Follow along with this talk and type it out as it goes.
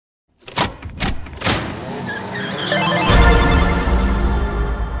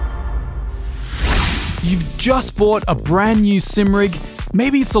just bought a brand new sim rig.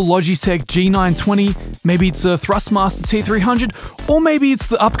 Maybe it's a Logitech G920, maybe it's a Thrustmaster T300, or maybe it's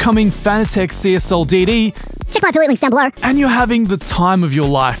the upcoming Fanatec CSL DD. Check my affiliate links down below. And you're having the time of your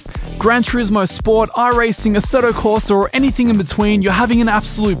life. Gran Turismo Sport, iRacing, Assetto Corsa, or anything in between, you're having an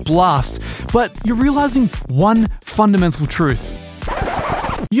absolute blast. But you're realizing one fundamental truth.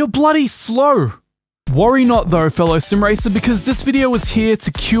 You're bloody slow. Worry not though, fellow sim racer, because this video is here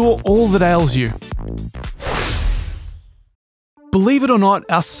to cure all that ails you. Believe it or not,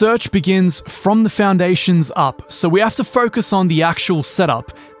 our search begins from the foundations up, so we have to focus on the actual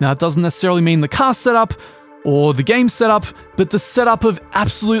setup. Now, it doesn't necessarily mean the car setup or the game setup, but the setup of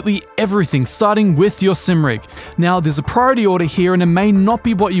absolutely everything, starting with your sim rig. Now, there's a priority order here, and it may not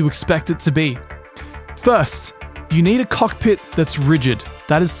be what you expect it to be. First, you need a cockpit that's rigid.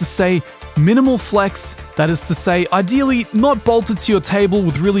 That is to say, minimal flex, that is to say, ideally not bolted to your table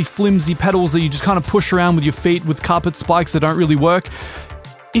with really flimsy pedals that you just kind of push around with your feet with carpet spikes that don't really work.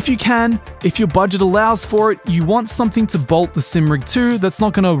 If you can, if your budget allows for it, you want something to bolt the sim rig to that's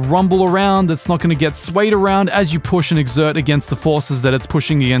not going to rumble around, that's not going to get swayed around as you push and exert against the forces that it's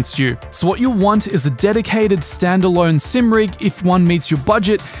pushing against you. So what you'll want is a dedicated standalone sim rig, if one meets your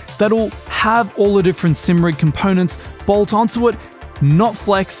budget, that'll have all the different sim rig components bolt onto it, not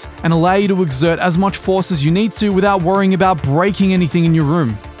flex, and allow you to exert as much force as you need to without worrying about breaking anything in your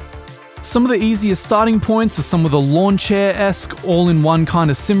room. Some of the easiest starting points are some of the lawn chair-esque all-in-one kind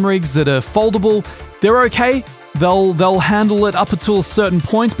of sim rigs that are foldable. They're okay, they'll handle it up until a certain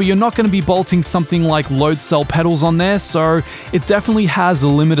point, but you're not going to be bolting something like load cell pedals on there, so it definitely has a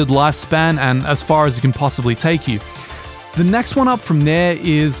limited lifespan and as far as it can possibly take you. The next one up from there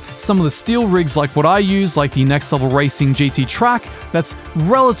is some of the steel rigs like what I use, like the Next Level Racing GT Track. That's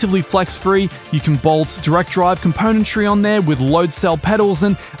relatively flex-free. You can bolt direct drive componentry on there with load cell pedals,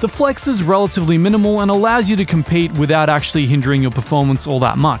 and the flex is relatively minimal and allows you to compete without actually hindering your performance all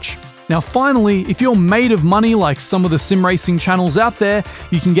that much. Now finally, if you're made of money like some of the sim racing channels out there,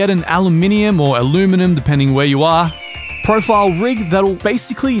 you can get an aluminium or aluminum, depending where you are, profile rig that'll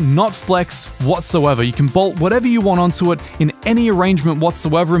basically not flex whatsoever. You can bolt whatever you want onto it in any arrangement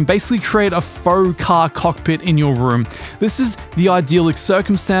whatsoever and basically create a faux car cockpit in your room. This is the idyllic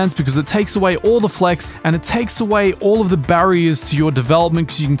circumstance because it takes away all the flex and it takes away all of the barriers to your development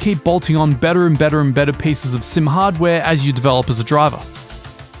because you can keep bolting on better and better and better pieces of sim hardware as you develop as a driver.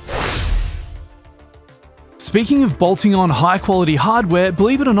 Speaking of bolting on high quality hardware,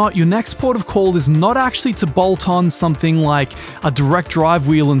 believe it or not, your next port of call is not actually to bolt on something like a direct drive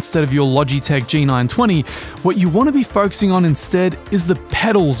wheel instead of your Logitech G920. What you want to be focusing on instead is the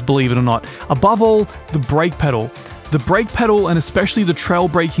pedals, believe it or not. Above all, the brake pedal. The brake pedal, and especially the trail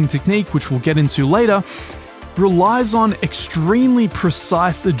braking technique, which we'll get into later, relies on extremely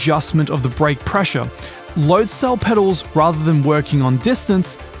precise adjustment of the brake pressure. Load cell pedals, rather than working on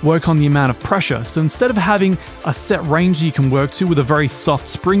distance, work on the amount of pressure. So instead of having a set range you can work to with a very soft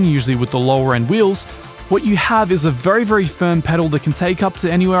spring, usually with the lower end wheels, what you have is a very, very firm pedal that can take up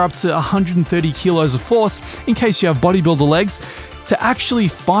to anywhere up to 130 kilos of force, in case you have bodybuilder legs, to actually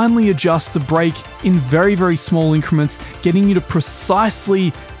finely adjust the brake in very, very small increments, getting you to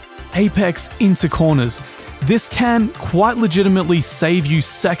precisely apex into corners. This can quite legitimately save you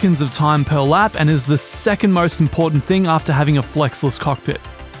seconds of time per lap and is the second most important thing after having a flexless cockpit.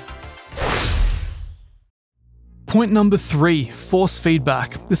 Point number 3, force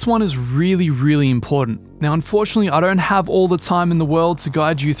feedback. This one is really, really important. Now, unfortunately, I don't have all the time in the world to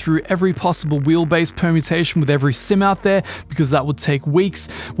guide you through every possible wheelbase permutation with every sim out there because that would take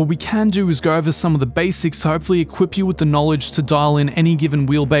weeks. What we can do is go over some of the basics to hopefully equip you with the knowledge to dial in any given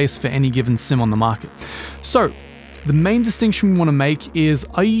wheelbase for any given sim on the market. So, the main distinction we want to make is,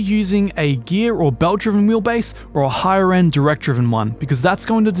 are you using a gear or belt-driven wheelbase or a higher-end direct-driven one? Because that's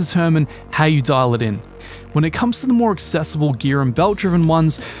going to determine how you dial it in. When it comes to the more accessible gear and belt-driven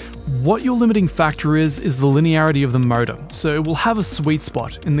ones, what your limiting factor is the linearity of the motor. So it will have a sweet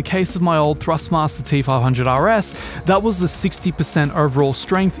spot. In the case of my old Thrustmaster T500 RS, that was the 60% overall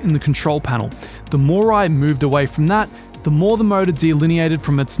strength in the control panel. The more I moved away from that, the more the motor delineated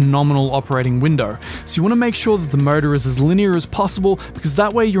from its nominal operating window. So you want to make sure that the motor is as linear as possible because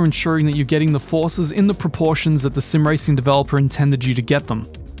that way you're ensuring that you're getting the forces in the proportions that the sim racing developer intended you to get them.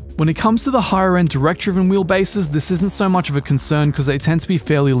 When it comes to the higher end direct driven wheelbases, this isn't so much of a concern because they tend to be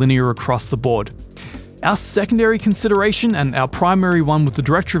fairly linear across the board. Our secondary consideration, and our primary one with the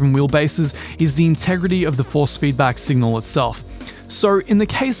direct driven wheelbases, is the integrity of the force feedback signal itself. So in the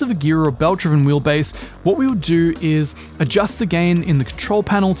case of a gear or belt driven wheelbase, what we would do is adjust the gain in the control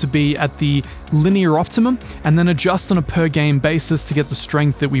panel to be at the linear optimum and then adjust on a per game basis to get the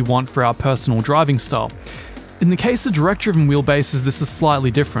strength that we want for our personal driving style. In the case of direct-driven wheelbases, this is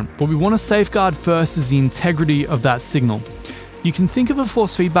slightly different. What we want to safeguard first is the integrity of that signal. You can think of a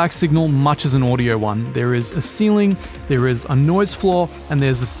force feedback signal much as an audio one. There is a ceiling, there is a noise floor, and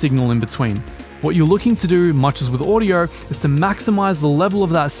there's a signal in between. What you're looking to do, much as with audio, is to maximize the level of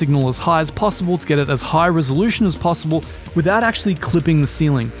that signal as high as possible to get it as high resolution as possible without actually clipping the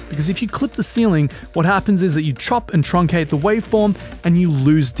ceiling. Because if you clip the ceiling, what happens is that you chop and truncate the waveform and you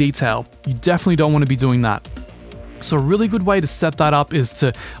lose detail. You definitely don't want to be doing that. So a really good way to set that up is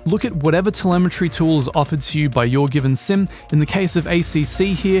to look at whatever telemetry tool is offered to you by your given sim. In the case of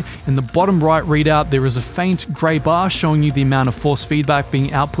ACC here, in the bottom right readout, there is a faint grey bar showing you the amount of force feedback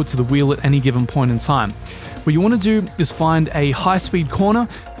being output to the wheel at any given point in time. What you want to do is find a high-speed corner,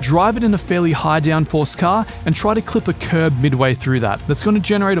 drive it in a fairly high downforce car, and try to clip a curb midway through that. That's going to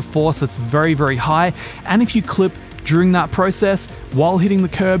generate a force that's very, very high, and if you clip during that process, while hitting the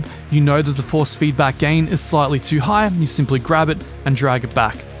curb, you know that the force feedback gain is slightly too high, and you simply grab it and drag it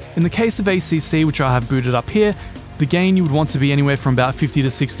back. In the case of ACC, which I have booted up here, the gain you would want to be anywhere from about 50 to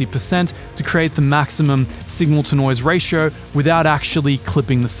 60% to create the maximum signal to noise ratio without actually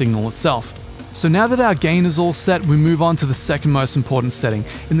clipping the signal itself. So now that our gain is all set, we move on to the second most important setting.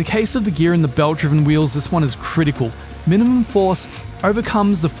 In the case of the gear and the belt-driven wheels, this one is critical. Minimum force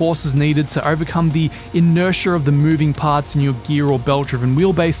overcomes the forces needed to overcome the inertia of the moving parts in your gear or belt-driven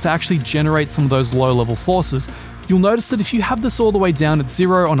wheelbase to actually generate some of those low-level forces. You'll notice that if you have this all the way down at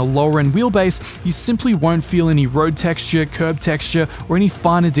 0 on a lower-end wheelbase, you simply won't feel any road texture, curb texture, or any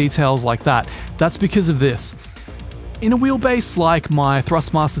finer details like that. That's because of this. In a wheelbase like my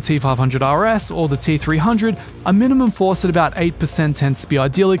Thrustmaster T500 RS or the T300, a minimum force at about 8% tends to be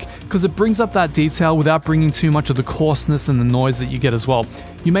idyllic because it brings up that detail without bringing too much of the coarseness and the noise that you get as well.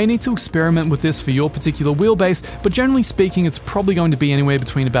 You may need to experiment with this for your particular wheelbase, but generally speaking, it's probably going to be anywhere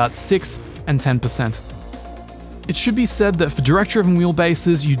between about 6 and 10%. It should be said that for direct-driven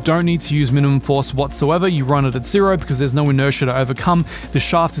wheelbases, you don't need to use minimum force whatsoever. You run it at 0 because there's no inertia to overcome. The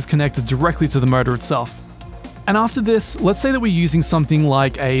shaft is connected directly to the motor itself. And after this, let's say that we're using something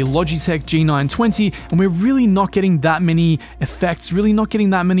like a Logitech G920 and we're really not getting that many effects, really not getting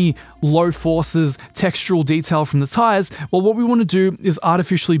that many low forces, textural detail from the tires. Well, what we want to do is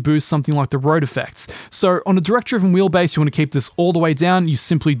artificially boost something like the road effects. So on a direct-driven wheelbase, you want to keep this all the way down. You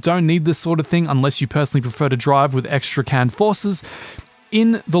simply don't need this sort of thing unless you personally prefer to drive with extra canned forces.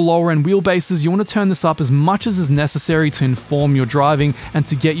 In the lower end wheelbases, you want to turn this up as much as is necessary to inform your driving and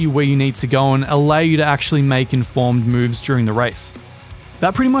to get you where you need to go and allow you to actually make informed moves during the race.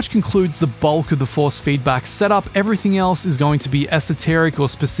 That pretty much concludes the bulk of the force feedback setup. Everything else is going to be esoteric or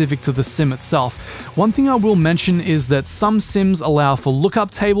specific to the sim itself. One thing I will mention is that some sims allow for lookup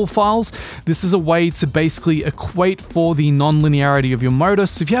table files. This is a way to basically equate for the non-linearity of your motor.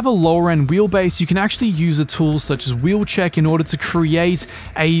 So if you have a lower end wheelbase, you can actually use a tool such as wheelcheck in order to create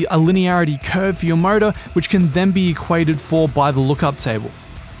a linearity curve for your motor, which can then be equated for by the lookup table.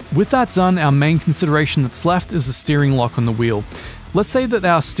 With that done, our main consideration that's left is the steering lock on the wheel. Let's say that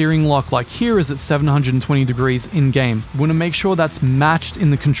our steering lock, like here, is at 720 degrees in-game. We want to make sure that's matched in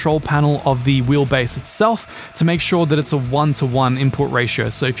the control panel of the wheelbase itself to make sure that it's a 1-to-1 input ratio.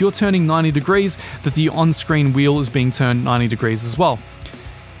 So if you're turning 90 degrees, that the on-screen wheel is being turned 90 degrees as well.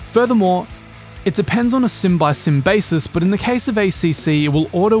 Furthermore, it depends on a sim-by-sim basis, but in the case of ACC, it will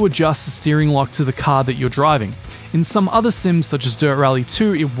auto-adjust the steering lock to the car that you're driving. In some other sims, such as Dirt Rally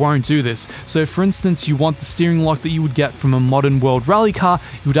 2, it won't do this. So for instance, you want the steering lock that you would get from a modern world rally car,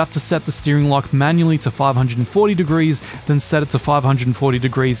 you would have to set the steering lock manually to 540 degrees, then set it to 540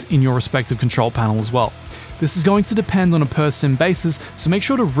 degrees in your respective control panel as well. This is going to depend on a per sim basis, so make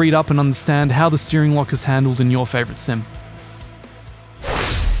sure to read up and understand how the steering lock is handled in your favorite sim.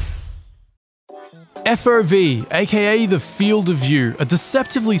 FOV, aka the field of view, a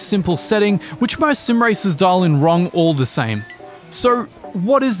deceptively simple setting which most sim racers dial in wrong all the same. So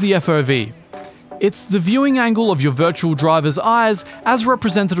what is the FOV? It's the viewing angle of your virtual driver's eyes as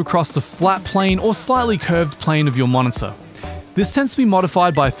represented across the flat plane or slightly curved plane of your monitor. This tends to be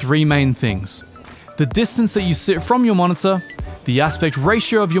modified by three main things: the distance that you sit from your monitor, the aspect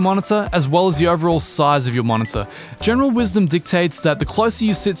ratio of your monitor, as well as the overall size of your monitor. General wisdom dictates that the closer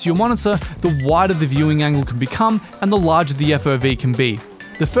you sit to your monitor, the wider the viewing angle can become and the larger the FOV can be.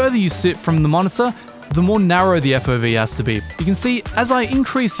 The further you sit from the monitor, the more narrow the FOV has to be. You can see as I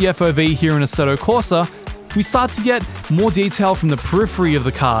increase the FOV here in Assetto Corsa, we start to get more detail from the periphery of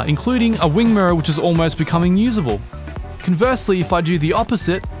the car, including a wing mirror which is almost becoming usable. Conversely, if I do the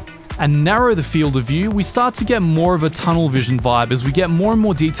opposite, and narrow the field of view, we start to get more of a tunnel vision vibe as we get more and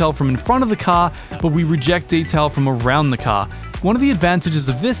more detail from in front of the car, but we reject detail from around the car. One of the advantages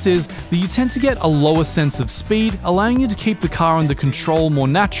of this is that you tend to get a lower sense of speed, allowing you to keep the car under control more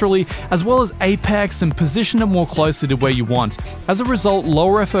naturally, as well as apex and position it more closely to where you want. As a result,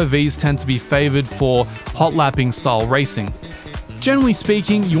 lower FOVs tend to be favored for hot lapping style racing. Generally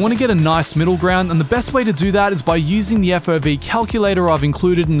speaking, you want to get a nice middle ground, and the best way to do that is by using the FOV calculator I've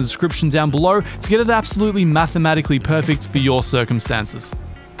included in the description down below to get it absolutely mathematically perfect for your circumstances.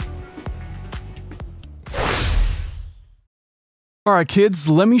 Alright kids,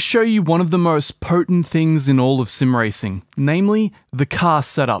 let me show you one of the most potent things in all of sim racing, namely the car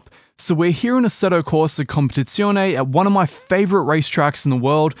setup. So we're here in Assetto Corsa Competizione at one of my favourite racetracks in the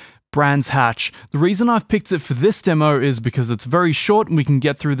world, Brands Hatch. The reason I've picked it for this demo is because it's very short and we can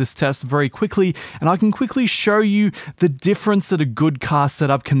get through this test very quickly, and I can quickly show you the difference that a good car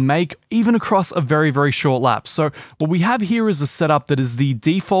setup can make even across a very, very short lap. So what we have here is a setup that is the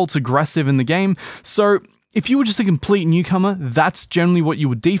default aggressive in the game. So if you were just a complete newcomer, that's generally what you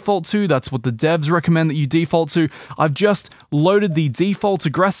would default to. That's what the devs recommend that you default to. I've just loaded the default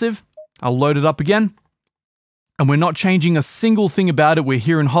aggressive. I'll load it up again. And we're not changing a single thing about it. We're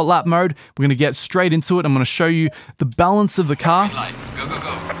here in hot lap mode. We're going to get straight into it. I'm going to show you the balance of the car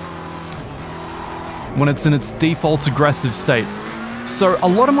when it's in its default aggressive state. So a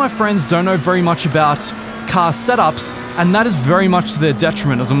lot of my friends don't know very much about car setups, and that is very much to their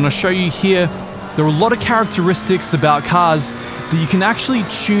detriment. As I'm going to show you here, there are a lot of characteristics about cars that you can actually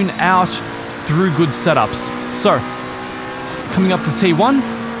tune out through good setups. So, coming up to T1,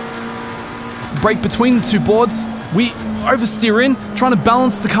 brake between the two boards, we oversteer in, trying to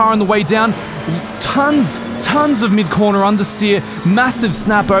balance the car on the way down, tons of mid-corner understeer, massive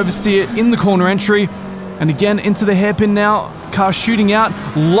snap oversteer in the corner entry, and again into the hairpin now, car shooting out,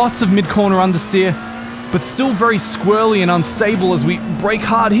 lots of mid-corner understeer, but still very squirrely and unstable as we brake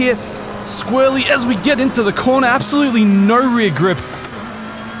hard here. Squirrely as we get into the corner, absolutely no rear grip.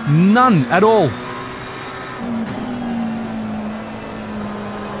 None at all.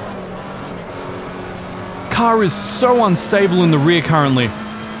 Car is so unstable in the rear currently,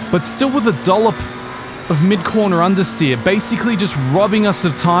 but still with a dollop of mid-corner understeer, basically just robbing us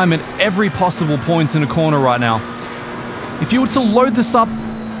of time at every possible point in a corner right now. If you were to load this up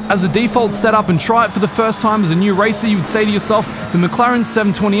as a default setup and try it for the first time as a new racer, you would say to yourself, the McLaren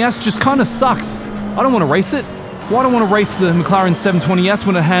 720S just kind of sucks. I don't want to race it. Why do I want to race the McLaren 720S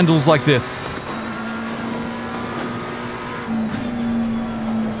when it handles like this?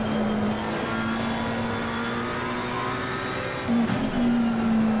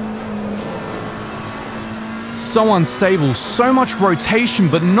 So unstable, so much rotation,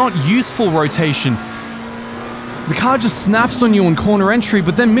 but not useful rotation. The car just snaps on you on corner entry,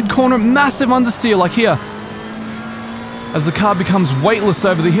 but then mid-corner, massive understeer like here. As the car becomes weightless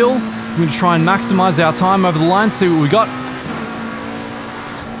over the hill, we're going to try and maximize our time over the line, see what we got.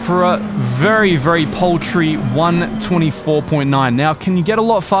 For a very, very paltry 1:24.9. Now, can you get a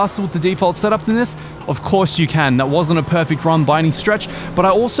lot faster with the default setup than this? Of course you can. That wasn't a perfect run by any stretch, but I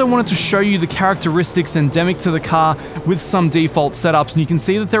also wanted to show you the characteristics endemic to the car with some default setups, and you can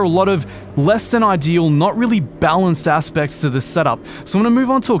see that there are a lot of less than ideal, not really balanced aspects to this setup. So I'm going to move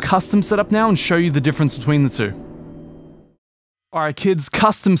on to a custom setup now and show you the difference between the two. Alright kids,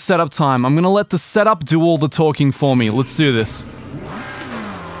 custom setup time. I'm going to let the setup do all the talking for me. Let's do this.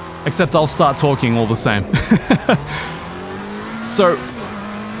 Except I'll start talking all the same. So,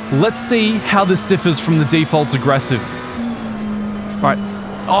 let's see how this differs from the default aggressive. Right.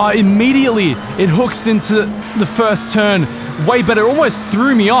 Oh, immediately it hooks into the first turn. Way better. It almost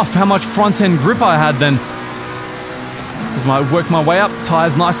threw me off how much front end grip I had then. As I work my way up,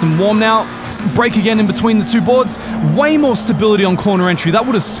 tires nice and warm now. Brake again in between the two boards. Way more stability on corner entry. That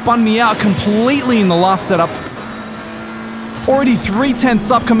would have spun me out completely in the last setup. Already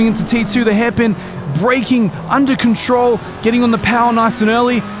 3/10 up coming into T2, the hairpin, braking under control, getting on the power nice and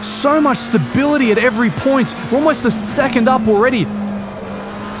early. So much stability at every point. We're almost a second up already.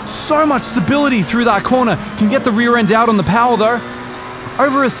 So much stability through that corner. Can get the rear end out on the power though.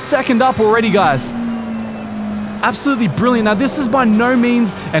 Over a second up already, guys. Absolutely brilliant. Now this is by no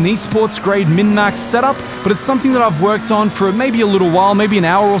means an esports grade min-max setup, but it's something that I've worked on for maybe a little while, maybe an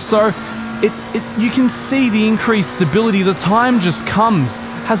hour or so. You can see the increased stability. The time just comes.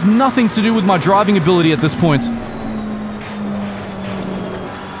 Has nothing to do with my driving ability at this point.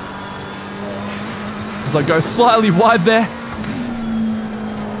 As I go slightly wide there.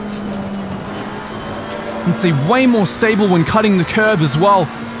 You can see way more stable when cutting the curb as well.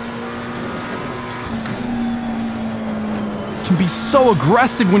 Can be so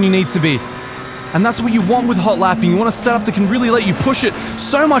aggressive when you need to be. And that's what you want with hot lapping. You want a setup that can really let you push it.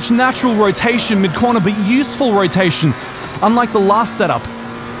 So much natural rotation mid-corner, but useful rotation, unlike the last setup.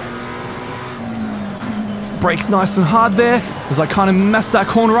 Brake nice and hard there, as I kind of messed that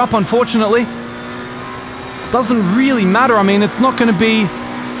corner up, unfortunately. Doesn't really matter. I mean, it's not going to be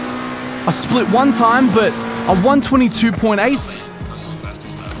a split one time, but a 122.8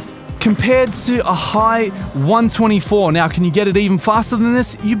 compared to a high 124. Now, can you get it even faster than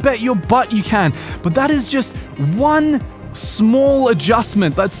this? You bet your butt you can. But that is just one small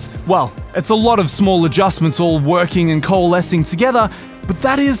adjustment. Well, it's a lot of small adjustments all working and coalescing together, but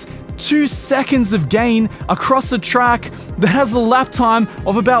that is 2 seconds of gain across a track that has a lap time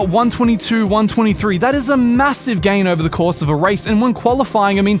of about 122, 123. That is a massive gain over the course of a race, and when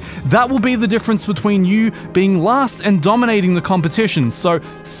qualifying, I mean, that will be the difference between you being last and dominating the competition. So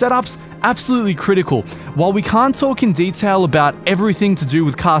setups, absolutely critical. While we can't talk in detail about everything to do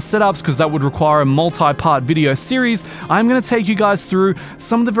with car setups, because that would require a multi-part video series, I'm going to take you guys through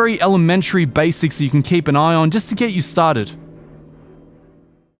some of the very elementary basics that you can keep an eye on just to get you started.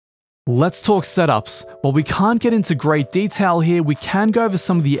 Let's talk setups. While we can't get into great detail here, we can go over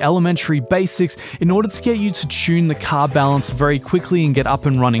some of the elementary basics in order to get you to tune the car balance very quickly and get up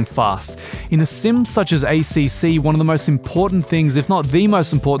and running fast. In a sim such as ACC, one of the most important things, if not the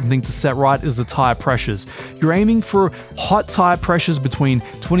most important thing to set right, is the tire pressures. You're aiming for hot tire pressures between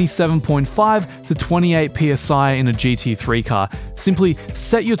 27.5 to 28 psi in a GT3 car. Simply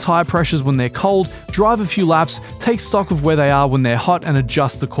set your tire pressures when they're cold, drive a few laps, take stock of where they are when they're hot, and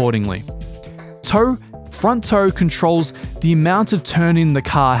adjust accordingly. Front toe controls the amount of turn-in the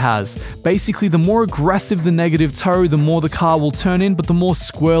car has. Basically, the more aggressive the negative toe, the more the car will turn in, but the more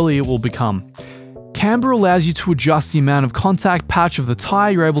squirrely it will become. Camber allows you to adjust the amount of contact patch of the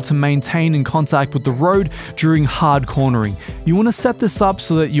tire you're able to maintain in contact with the road during hard cornering. You want to set this up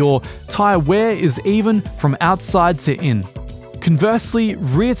so that your tire wear is even from outside to in. Conversely,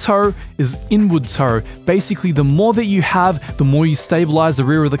 rear toe is inward toe. Basically, the more that you have, the more you stabilize the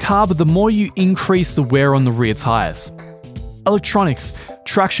rear of the car, but the more you increase the wear on the rear tires. Electronics,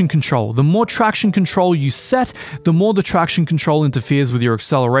 traction control. The more traction control you set, the more the traction control interferes with your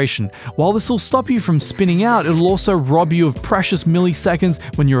acceleration. While this will stop you from spinning out, it'll also rob you of precious milliseconds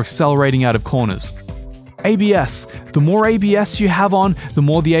when you're accelerating out of corners. ABS. The more ABS you have on, the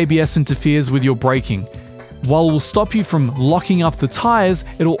more the ABS interferes with your braking. While it will stop you from locking up the tires,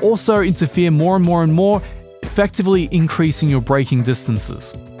 it will also interfere more and more, effectively increasing your braking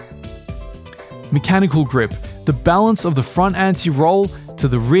distances. Mechanical grip. The balance of the front anti-roll to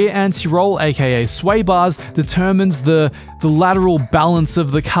the rear anti-roll, aka sway bars, determines the lateral balance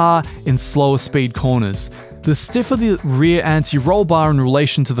of the car in slower speed corners. The stiffer the rear anti-roll bar in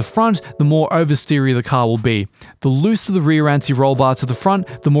relation to the front, the more oversteery the car will be. The looser the rear anti-roll bar to the front,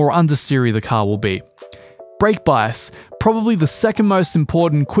 the more understeery the car will be. Brake bias, probably the second most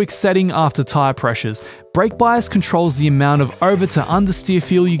important quick setting after tire pressures. Brake bias controls the amount of over to understeer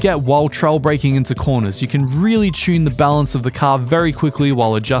feel you get while trail braking into corners. You can really tune the balance of the car very quickly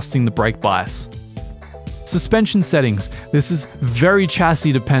while adjusting the brake bias. Suspension settings. This is very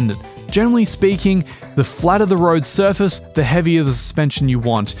chassis dependent. Generally speaking, the flatter the road surface, the heavier the suspension you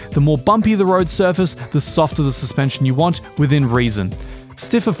want. The more bumpy the road surface, the softer the suspension you want, within reason.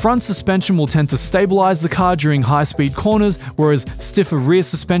 Stiffer front suspension will tend to stabilize the car during high-speed corners, whereas stiffer rear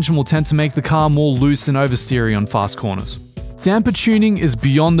suspension will tend to make the car more loose and oversteery on fast corners. Damper tuning is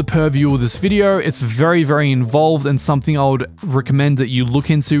beyond the purview of this video. It's very, very involved and something I would recommend that you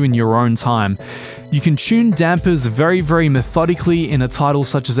look into in your own time. You can tune dampers very, very methodically in a title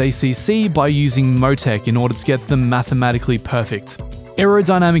such as ACC by using Motec in order to get them mathematically perfect.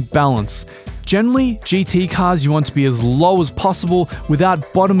 Aerodynamic balance. Generally, GT cars you want to be as low as possible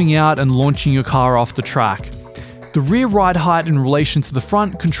without bottoming out and launching your car off the track. The rear ride height in relation to the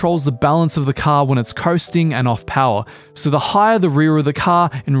front controls the balance of the car when it's coasting and off power. So the higher the rear of the car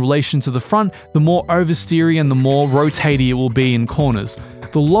in relation to the front, the more oversteery and the more rotaty it will be in corners.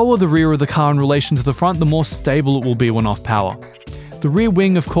 The lower the rear of the car in relation to the front, the more stable it will be when off power. The rear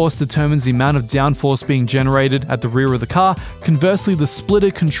wing, of course, determines the amount of downforce being generated at the rear of the car. Conversely, the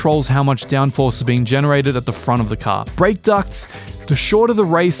splitter controls how much downforce is being generated at the front of the car. Brake ducts. The shorter the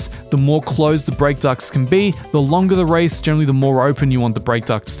race, the more closed the brake ducts can be. The longer the race, generally the more open you want the brake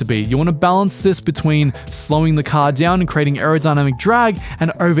ducts to be. You want to balance this between slowing the car down and creating aerodynamic drag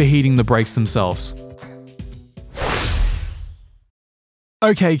and overheating the brakes themselves.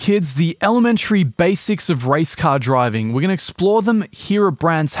 Okay kids, the elementary basics of race car driving. We're going to explore them here at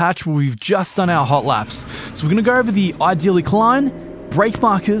Brands Hatch where we've just done our hot laps. So we're going to go over the idyllic line, brake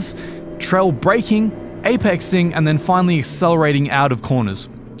markers, trail braking, apexing, and then finally accelerating out of corners.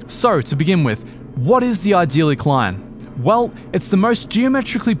 So, to begin with, what is the idyllic line? Well, it's the most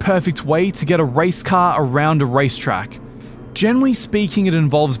geometrically perfect way to get a race car around a racetrack. Generally speaking, it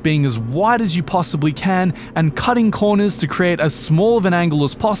involves being as wide as you possibly can and cutting corners to create as small of an angle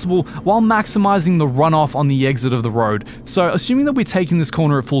as possible while maximizing the runoff on the exit of the road. So assuming that we're taking this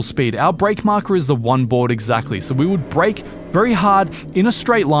corner at full speed, our brake marker is the one board exactly. So we would brake very hard in a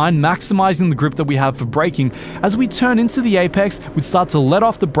straight line, maximizing the grip that we have for braking. As we turn into the apex, we'd start to let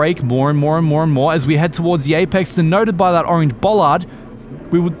off the brake more and more and more and more as we head towards the apex, denoted by that orange bollard.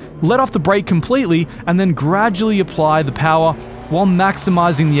 We would let off the brake completely and then gradually apply the power while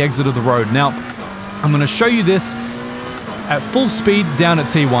maximizing the exit of the road. Now, I'm going to show you this at full speed down at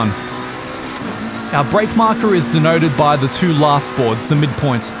T1. Our brake marker is denoted by the two last boards, the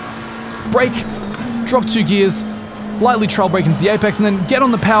midpoint. Brake, drop 2 gears, lightly trail brake into the apex, and then get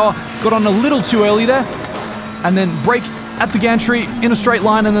on the power. Got on a little too early there. And then brake at the gantry in a straight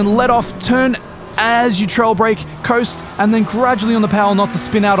line and then let off, turn as you trail brake, coast, and then gradually on the power not to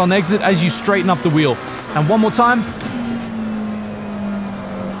spin out on exit as you straighten up the wheel. And one more time.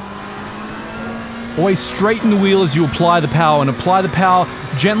 Always straighten the wheel as you apply the power, and apply the power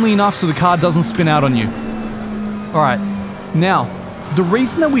gently enough so the car doesn't spin out on you. Alright, now, the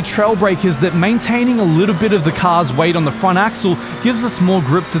reason that we trail brake is that maintaining a little bit of the car's weight on the front axle gives us more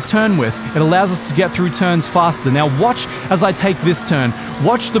grip to turn with. It allows us to get through turns faster. Now watch as I take this turn.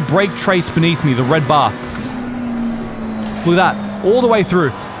 Watch the brake trace beneath me, the red bar. Look at that, all the way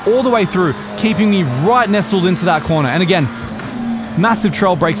through, keeping me right nestled into that corner. And again, massive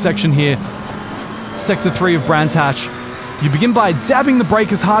trail brake section here, Sector 3 of Brands Hatch. You begin by dabbing the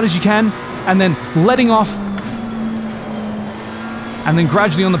brake as hard as you can, and then letting off, and then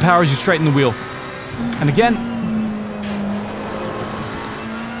gradually on the power as you straighten the wheel. And again,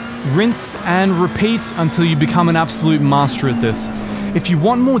 rinse and repeat until you become an absolute master at this. If you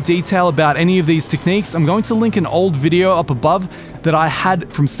want more detail about any of these techniques, I'm going to link an old video up above that I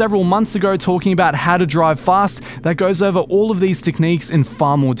had from several months ago talking about how to drive fast that goes over all of these techniques in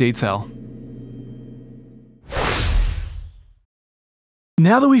far more detail.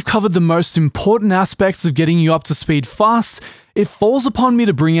 Now that we've covered the most important aspects of getting you up to speed fast, it falls upon me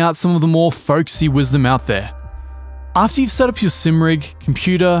to bring out some of the more folksy wisdom out there. After you've set up your sim rig,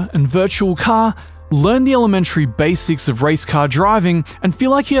 computer, and virtual car, learn the elementary basics of race car driving, and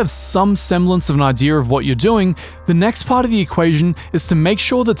feel like you have some semblance of an idea of what you're doing, the next part of the equation is to make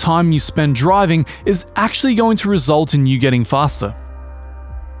sure the time you spend driving is actually going to result in you getting faster.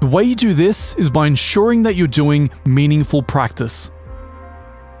 The way you do this is by ensuring that you're doing meaningful practice.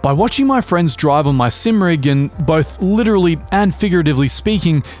 By watching my friends drive on my sim rig and, both literally and figuratively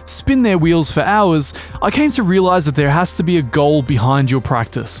speaking, spin their wheels for hours, I came to realize that there has to be a goal behind your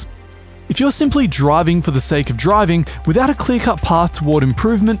practice. If you're simply driving for the sake of driving without a clear-cut path toward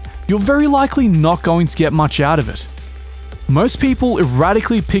improvement, you're very likely not going to get much out of it. Most people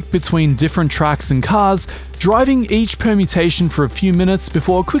erratically pick between different tracks and cars, driving each permutation for a few minutes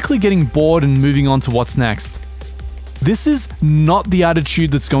before quickly getting bored and moving on to what's next. This is not the attitude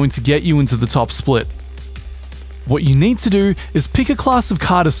that's going to get you into the top split. What you need to do is pick a class of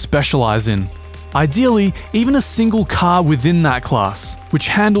car to specialize in. Ideally, even a single car within that class, which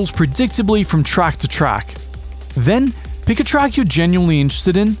handles predictably from track to track. Then, pick a track you're genuinely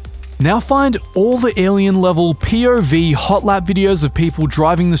interested in. Now find all the alien level POV hot lap videos of people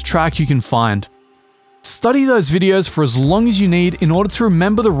driving this track you can find. Study those videos for as long as you need in order to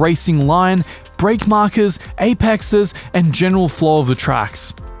remember the racing line, brake markers, apexes, and general flow of the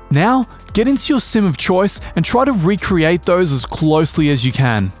tracks. Now, get into your sim of choice and try to recreate those as closely as you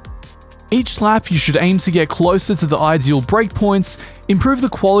can. Each lap you should aim to get closer to the ideal brake points, improve the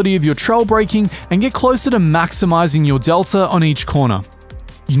quality of your trail braking, and get closer to maximizing your delta on each corner.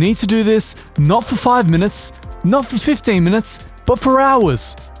 You need to do this not for 5 minutes, not for 15 minutes, but for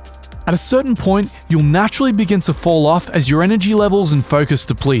hours. At a certain point, you'll naturally begin to fall off as your energy levels and focus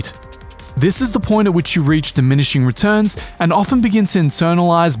deplete. This is the point at which you reach diminishing returns and often begin to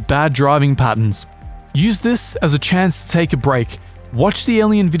internalize bad driving patterns. Use this as a chance to take a break, watch the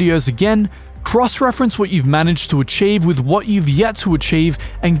alien videos again, cross-reference what you've managed to achieve with what you've yet to achieve,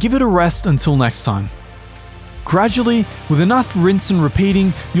 and give it a rest until next time. Gradually, with enough rinse and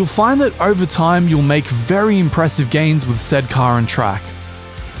repeating, you'll find that over time you'll make very impressive gains with said car and track.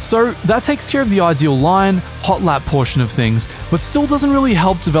 So that takes care of the ideal line, hot lap portion of things, but still doesn't really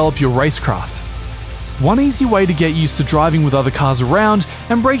help develop your racecraft. One easy way to get used to driving with other cars around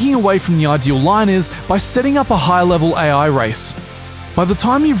and breaking away from the ideal line is by setting up a high-level AI race. By the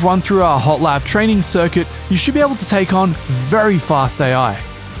time you've run through our hot lap training circuit, you should be able to take on very fast AI.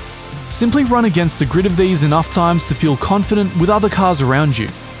 Simply run against the grid of these enough times to feel confident with other cars around you.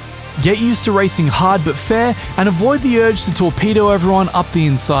 Get used to racing hard but fair and avoid the urge to torpedo everyone up the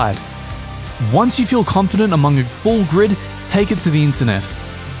inside. Once you feel confident among a full grid, take it to the internet.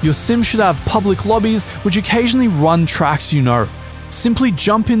 Your sim should have public lobbies which occasionally run tracks you know. Simply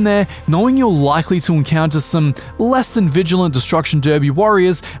jump in there knowing you're likely to encounter some less than vigilant destruction derby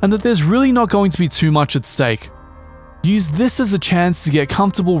warriors and that there's really not going to be too much at stake. Use this as a chance to get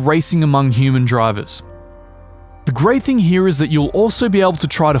comfortable racing among human drivers. The great thing here is that you'll also be able to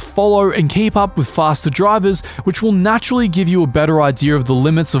try to follow and keep up with faster drivers, which will naturally give you a better idea of the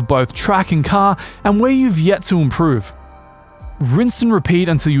limits of both track and car and where you've yet to improve. Rinse and repeat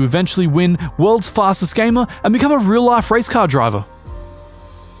until you eventually win World's Fastest Gamer and become a real-life race car driver.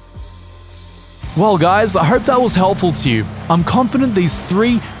 Well guys, I hope that was helpful to you. I'm confident these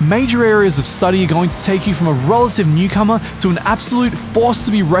 3 major areas of study are going to take you from a relative newcomer to an absolute force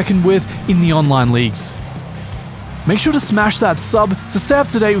to be reckoned with in the online leagues. Make sure to smash that sub to stay up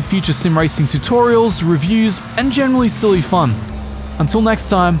to date with future sim racing tutorials, reviews, and generally silly fun. Until next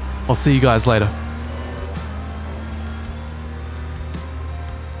time, I'll see you guys later.